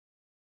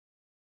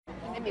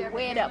Let me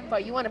weigh it up for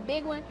you. You want a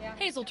big one?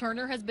 Hazel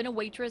Turner has been a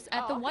waitress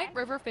at the White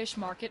River Fish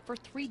Market for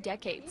 3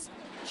 decades.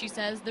 She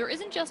says there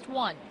isn't just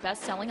one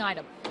best-selling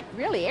item.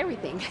 Really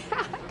everything,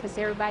 because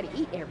everybody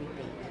eat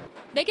everything.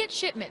 They get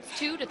shipments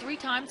 2 to 3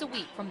 times a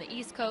week from the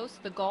East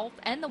Coast, the Gulf,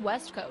 and the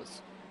West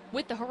Coast.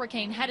 With the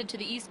hurricane headed to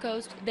the East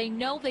Coast, they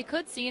know they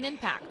could see an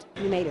impact.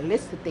 We made a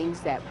list of things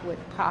that would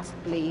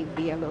possibly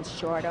be a little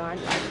short on,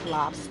 like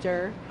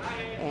lobster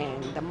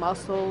and the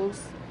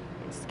mussels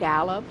and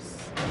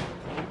scallops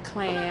and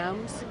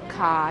clams,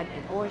 cod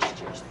and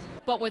oysters.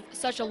 But with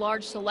such a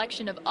large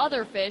selection of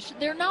other fish,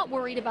 they're not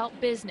worried about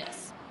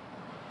business.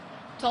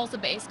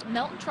 Tulsa-based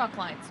Melton Truck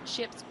Lines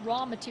ships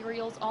raw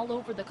materials all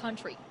over the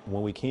country.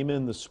 When we came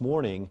in this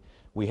morning,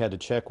 we had to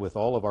check with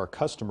all of our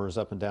customers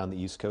up and down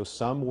the East Coast.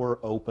 Some were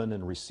open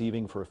and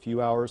receiving for a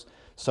few hours.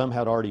 Some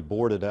had already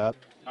boarded up.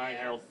 All right,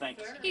 Harold,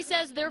 thanks. He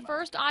says their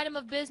first item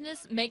of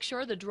business, make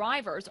sure the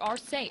drivers are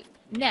safe.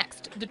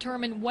 Next,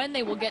 determine when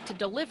they will get to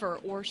deliver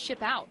or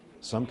ship out.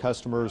 Some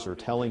customers are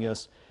telling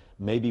us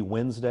maybe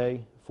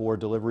Wednesday for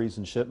deliveries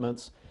and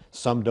shipments.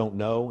 Some don't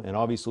know, and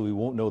obviously we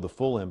won't know the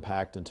full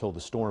impact until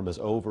the storm is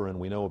over and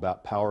we know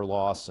about power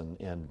loss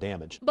and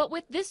damage. But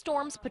with this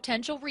storm's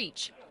potential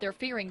reach, they're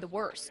fearing the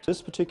worst.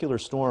 This particular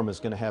storm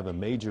is going to have a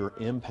major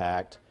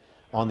impact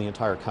on the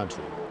entire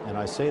country. And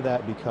I say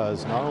that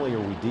because not only are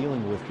we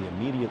dealing with the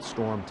immediate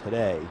storm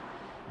today,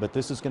 but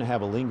this is going to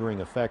have a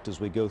lingering effect as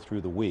we go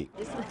through the week.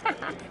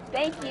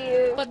 Thank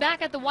you. But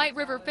back at the White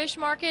River Fish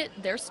Market,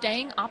 they're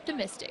staying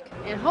optimistic.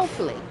 And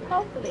hopefully,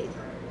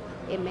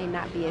 it may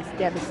not be as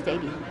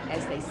devastating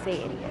as they say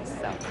it is.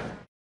 So.